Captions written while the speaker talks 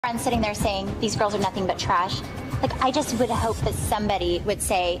Friends sitting there saying these girls are nothing but trash. Like, I just would hope that somebody would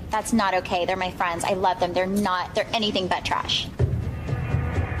say that's not okay. They're my friends. I love them. They're anything but trash.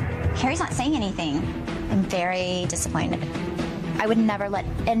 Carrie's not saying anything. I'm very disappointed. I would never let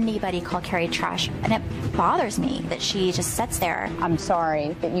anybody call Carrie trash, and it bothers me that she just sits there. I'm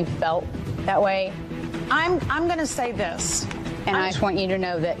sorry that you felt that way. I'm gonna say this, and I just want you to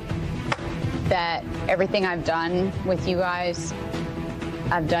know that everything I've done with you guys,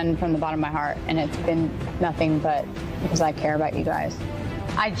 I've done from the bottom of my heart, and it's been nothing but because I care about you guys.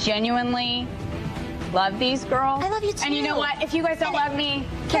 I genuinely love these girls. I love you too. And you know what? If you guys don't love me,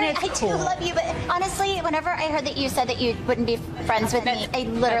 Carrie, I do love you, but honestly, whenever I heard that you said that you wouldn't be friends with me,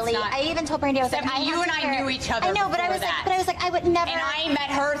 I even told Brandy, I was like, you and I knew each other. I know, but I was like, I would never. And I met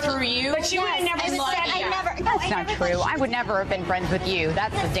her through you. but you would have never said That's not true. I would never have been friends with you.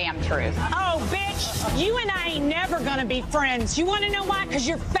 That's the damn truth. Oh, bitch, you and I ain't never gonna be friends. You wanna know why? Because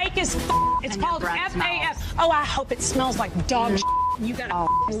you're fake as f. It's called F-A-F. Oh, I hope it smells like dog shit. You gotta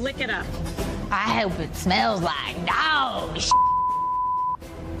lick it up. I hope it smells like dog shit.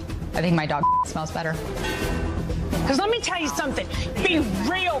 I think my dog smells better. Because let me tell you something. Be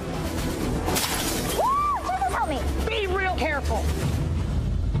real. Jesus, help me. Be real careful.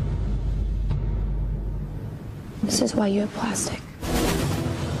 This is why you have plastic.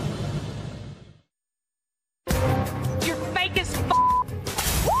 You're fake as f.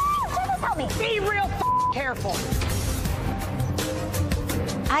 Jesus, help me. Be real careful.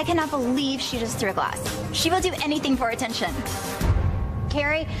 I cannot believe she just threw a glass. She will do anything for attention.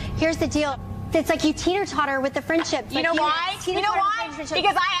 Carrie, here's the deal. It's like you teeter-totter with the friendship. You know why? You know why?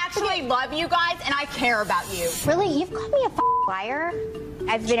 Because I actually love you guys and I care about you. Really? You've called me a liar?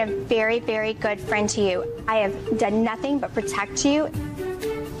 I've been a very, very good friend to you. I have done nothing but protect you.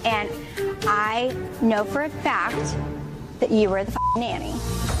 And I know for a fact that you were the nanny.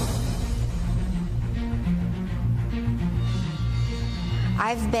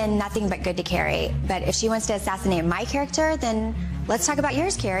 I've been nothing but good to Carrie, but if she wants to assassinate my character, then let's talk about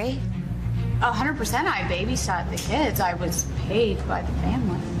yours, Carrie. 100% I babysat the kids. I was paid by the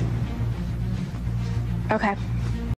family. Okay.